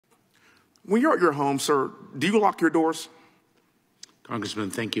When you're at your home, sir, do you lock your doors?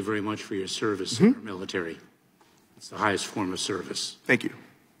 Congressman, thank you very much for your service in our military. It's the highest form of service. Thank you.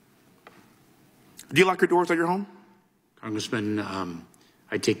 Do you lock your doors at your home? Congressman,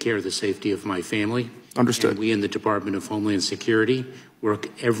 I take care of the safety of my family. Understood. And we in the Department of Homeland Security work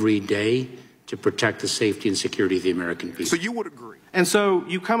every day to protect the safety and security of the American people. So you would agree? And so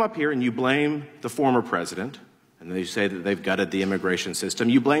you come up here and you blame the former president, and you say that they've gutted the immigration system.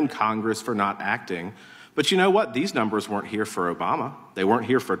 You blame Congress for not acting. But you know what? These numbers weren't here for Obama. They weren't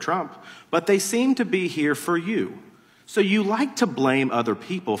here for Trump. But they seem to be here for you. So you like to blame other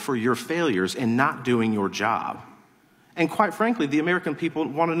people for your failures in not doing your job. And quite frankly, the American people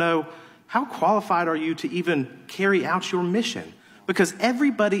want to know, how qualified are you to even carry out your mission? Because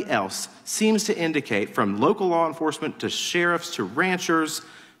everybody else seems to indicate, from local law enforcement to sheriffs to ranchers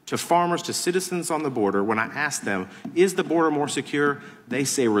to farmers to citizens on the border, when I ask them, is the border more secure? They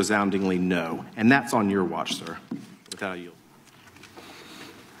say resoundingly no. And that's on your watch, sir. With that, I yield.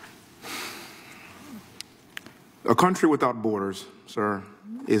 A country without borders, sir,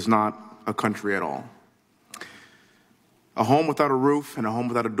 is not a country at all. A home without a roof and a home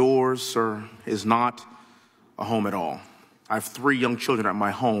without doors, sir, is not a home at all. I have 3 young children at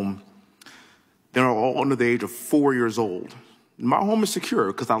my home. They're all under the age of 4 years old. My home is secure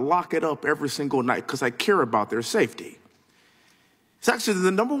because I lock it up every single night because I care about their safety. It's actually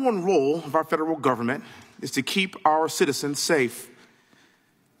the #1 role of our federal government is to keep our citizens safe.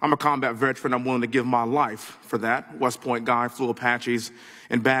 I'm a combat veteran. I'm willing to give my life for that. West Point guy, flew Apaches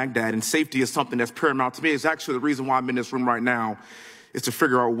in Baghdad, and safety is something that's paramount to me. It's actually the reason why I'm in this room right now, is to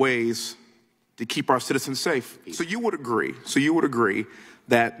figure out ways to keep our citizens safe. So you would agree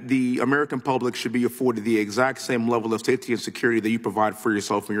that the American public should be afforded the exact same level of safety and security that you provide for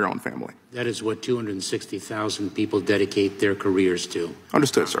yourself and your own family? That is what 260,000 people dedicate their careers to.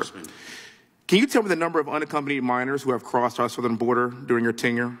 Understood, sir. Can you tell me the number of unaccompanied minors who have crossed our southern border during your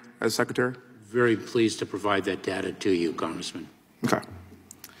tenure as Secretary? Very pleased to provide that data to you, Congressman. Okay.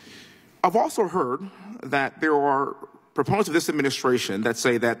 I've also heard that there are proponents of this administration that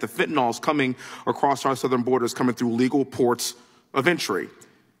say that the fentanyl is coming across our southern borders, coming through legal ports of entry.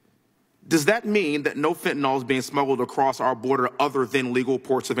 Does that mean that no fentanyl is being smuggled across our border other than legal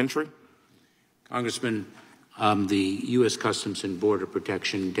ports of entry? Congressman, the U.S. Customs and Border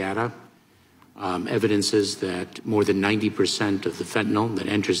Protection data evidences that more than 90% of the fentanyl that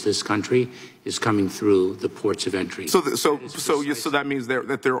enters this country is coming through the ports of entry. So that means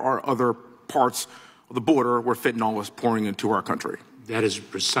that there are other parts of the border where fentanyl is pouring into our country. That is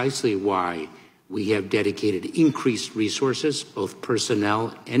precisely why we have dedicated increased resources, both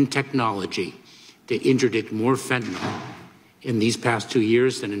personnel and technology, to interdict more fentanyl in these past 2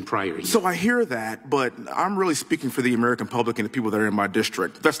 years than in prior years. So I hear that, but I'm really speaking for the American public and the people that are in my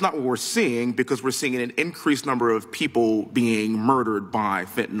district. That's not what we're seeing, because we're seeing an increased number of people being murdered by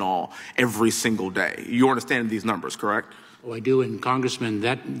fentanyl every single day. You understand these numbers, correct? Oh, I do, and Congressman,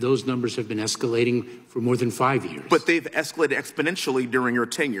 those numbers have been escalating for more than 5 years. But they've escalated exponentially during your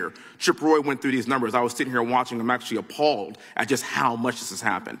tenure. Chip Roy went through these numbers. I was sitting here watching. I'm actually appalled at just how much this has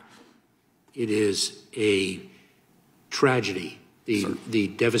happened. It is a tragedy, the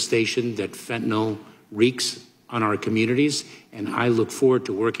devastation that fentanyl wreaks on our communities, and I look forward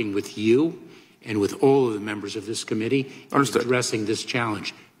to working with you and with all of the members of this committee in addressing this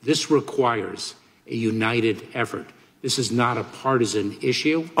challenge. This requires a united effort. This is not a partisan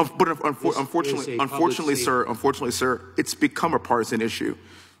issue. But unfortunately, sir, it's become a partisan issue.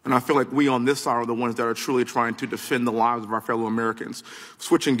 And I feel like we on this side are the ones that are truly trying to defend the lives of our fellow Americans.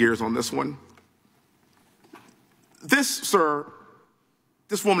 Switching gears on this one. This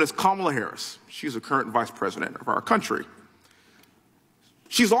woman is Kamala Harris. She's the current vice president of our country.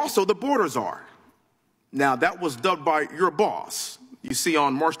 She's also the border czar. Now, that was dubbed by your boss. You see,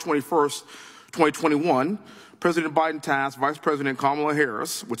 on March 21st, 2021, President Biden tasked Vice President Kamala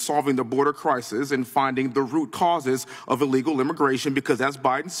Harris with solving the border crisis and finding the root causes of illegal immigration because, as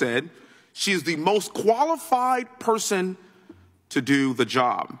Biden said, she is the most qualified person to do the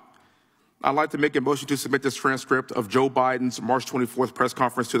job. I'd like to make a motion to submit this transcript of Joe Biden's March 24th press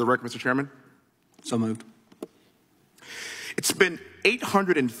conference to the record, Mr. Chairman. So moved. It's been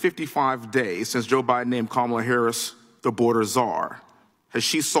 855 days since Joe Biden named Kamala Harris the border czar. Has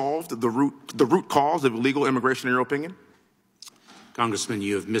she solved the root cause of illegal immigration, in your opinion? Congressman,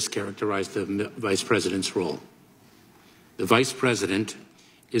 you have mischaracterized the vice president's role. The vice president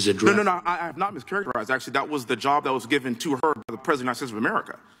is addressing... No, I have not mischaracterized. Actually, that was the job that was given to her by the President of the United States of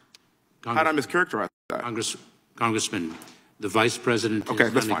America. How did I mischaracterize that? Congressman, The vice president. Okay,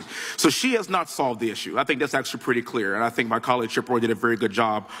 that's fine. So she has not solved the issue. I think that's actually pretty clear. And I think my colleague Chip Roy did a very good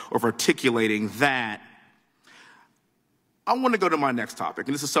job of articulating that. I want to go to my next topic,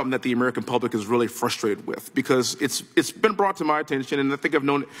 and this is something that the American public is really frustrated with because it's been brought to my attention, and I think I've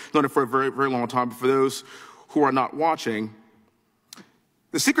known it for a very, very long time. But for those who are not watching,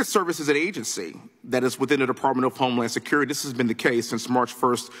 the Secret Service is an agency that is within the Department of Homeland Security. This has been the case since March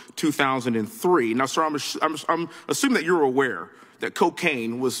 1st, 2003. Now, sir, I'm assuming that you're aware that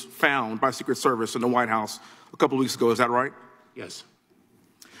cocaine was found by Secret Service in the White House a couple of weeks ago. Is that right? Yes.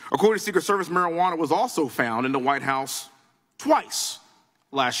 According to Secret Service, marijuana was also found in the White House twice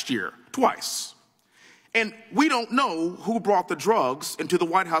last year, twice. And we don't know who brought the drugs into the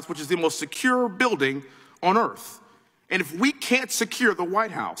White House, which is the most secure building on earth. And if we can't secure the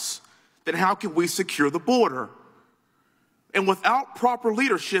White House, then how can we secure the border? And without proper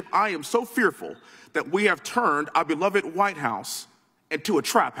leadership, I am so fearful that we have turned our beloved White House into a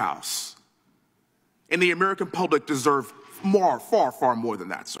trap house. And the American public deserve more, far, far more than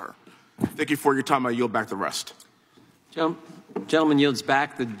that, sir. Thank you for your time. I yield back the rest. Gentleman yields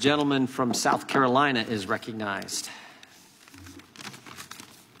back. The gentleman from South Carolina is recognized.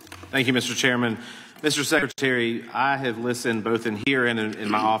 Thank you, Mr. Chairman. Mr. Secretary, I have listened both in here and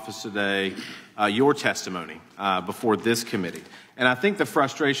in my office today, your testimony before this committee. And I think the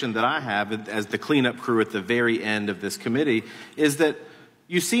frustration that I have as the cleanup crew at the very end of this committee is that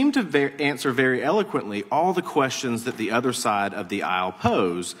you seem to answer very eloquently all the questions that the other side of the aisle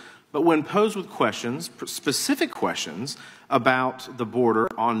pose. But when posed with questions, specific questions about the border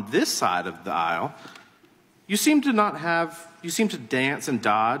on this side of the aisle, you seem to dance and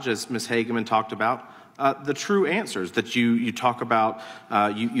dodge, as Ms. Hageman talked about, the true answers that you talk about,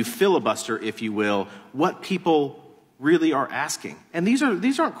 you filibuster, if you will, what people really are asking. And these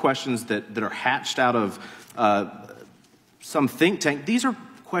aren't questions that are hatched out of some think tank. These are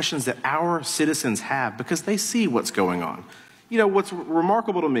questions that our citizens have because they see what's going on. You know, what's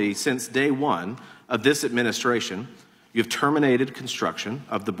remarkable to me since day one of this administration, you've terminated construction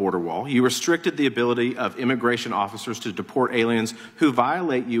of the border wall. You restricted the ability of immigration officers to deport aliens who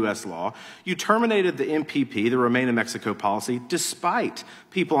violate U.S. law. You terminated the MPP, the Remain in Mexico policy, despite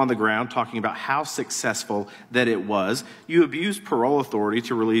people on the ground talking about how successful that it was. You abused parole authority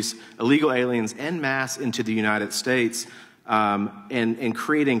to release illegal aliens en masse into the United States and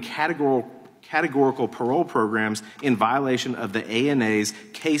creating categorical parole programs in violation of the ANA's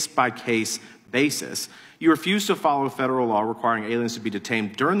case-by-case basis. You refuse to follow federal law requiring aliens to be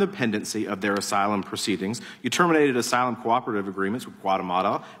detained during the pendency of their asylum proceedings. You terminated asylum cooperative agreements with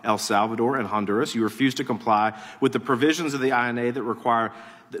Guatemala, El Salvador, and Honduras. You refuse to comply with the provisions of the INA that require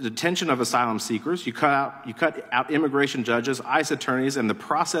the detention of asylum seekers. You cut out immigration judges, ICE attorneys, and the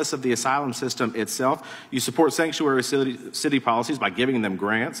process of the asylum system itself. You support sanctuary city policies by giving them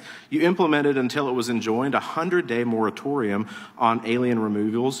grants. You implemented until it was enjoined a 100-day moratorium on alien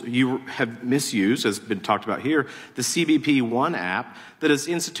removals. You have misused, as has been talked about here, the CBP One app that has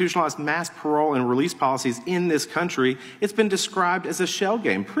institutionalized mass parole and release policies in this country. It's been described as a shell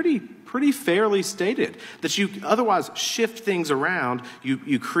game, pretty fairly stated, that you otherwise shift things around.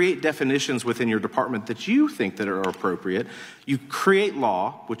 You create definitions within your department that you think that are appropriate. You create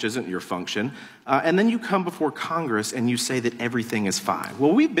law, which isn't your function, and then you come before Congress and you say that everything is fine.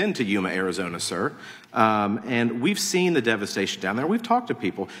 Well, we've been to Yuma, Arizona, sir, and we've seen the devastation down there. We've talked to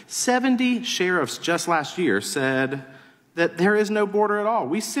people. 70 sheriffs just last year said that there is no border at all.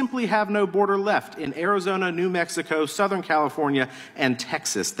 We simply have no border left in Arizona, New Mexico, Southern California, and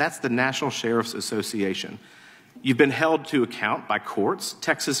Texas. That's the National Sheriff's Association. You've been held to account by courts.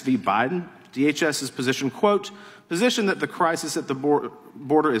 Texas v. Biden, DHS's position, quote, position that the crisis at the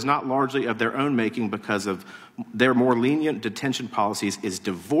border is not largely of their own making because of their more lenient detention policies is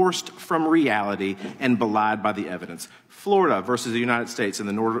divorced from reality and belied by the evidence. Florida versus the United States in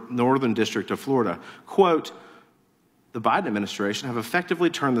the Northern District of Florida, quote, the Biden administration have effectively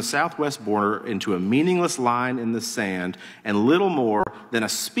turned the southwest border into a meaningless line in the sand and little more than a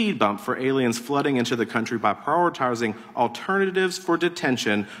speed bump for aliens flooding into the country by prioritizing alternatives for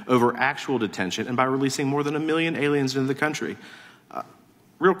detention over actual detention and by releasing more than 1 million aliens into the country.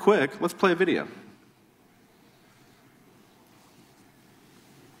 Real quick, let's play a video.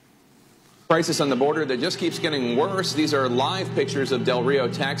 Crisis on the border that just keeps getting worse. These are live pictures of Del Rio,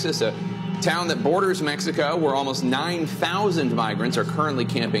 Texas, a town that borders Mexico, where almost 9,000 migrants are currently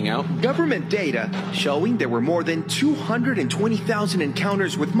camping out. Government data showing there were more than 220,000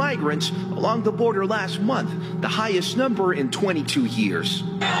 encounters with migrants along the border last month, the highest number in 22 years.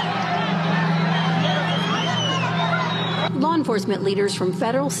 Law enforcement leaders from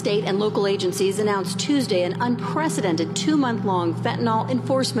federal, state, and local agencies announced Tuesday an unprecedented 2-month-long fentanyl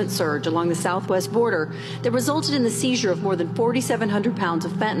enforcement surge along the southwest border that resulted in the seizure of more than 4,700 pounds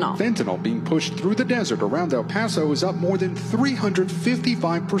of fentanyl. Fentanyl being pushed through the desert around El Paso is up more than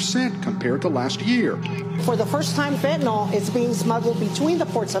 355% compared to last year. For the first time, fentanyl is being smuggled between the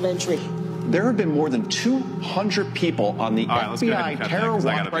ports of entry. There have been more than 200 people on the FBI terror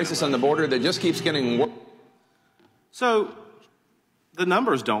watch. Crisis on the border that just keeps getting worse. So the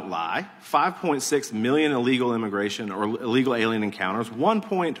numbers don't lie. 5.6 million illegal immigration or illegal alien encounters,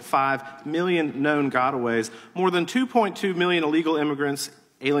 1.5 million known gotaways, more than 2.2 million illegal immigrants,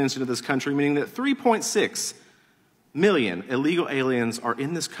 aliens into this country, meaning that 3.6 million illegal aliens are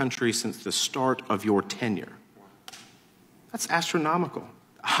in this country since the start of your tenure. That's astronomical.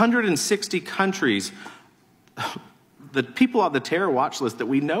 160 countries, the people on the terror watch list that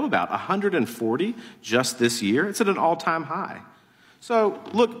we know about, 140 just this year. It's at an all-time high. So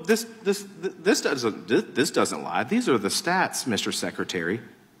look, this doesn't lie. These are the stats, Mr. Secretary.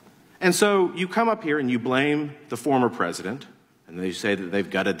 And so you come up here and you blame the former president, and you say that they've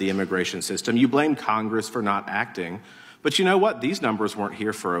gutted the immigration system. You blame Congress for not acting. But you know what? These numbers weren't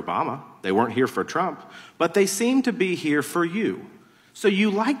here for Obama. They weren't here for Trump. But they seem to be here for you. So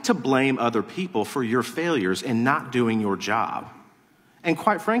you like to blame other people for your failures in not doing your job. And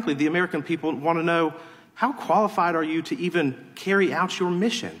quite frankly, the American people want to know, how qualified are you to even carry out your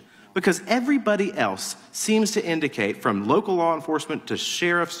mission? Because everybody else seems to indicate, from local law enforcement to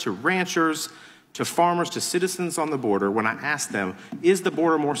sheriffs to ranchers to farmers to citizens on the border, when I ask them, is the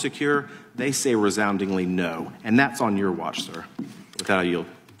border more secure? They say resoundingly no. And that's on your watch, sir. With that, I yield.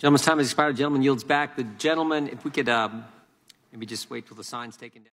 Gentleman's time has expired. The gentleman yields back. The gentleman, if we could maybe just wait till the sign's taken down.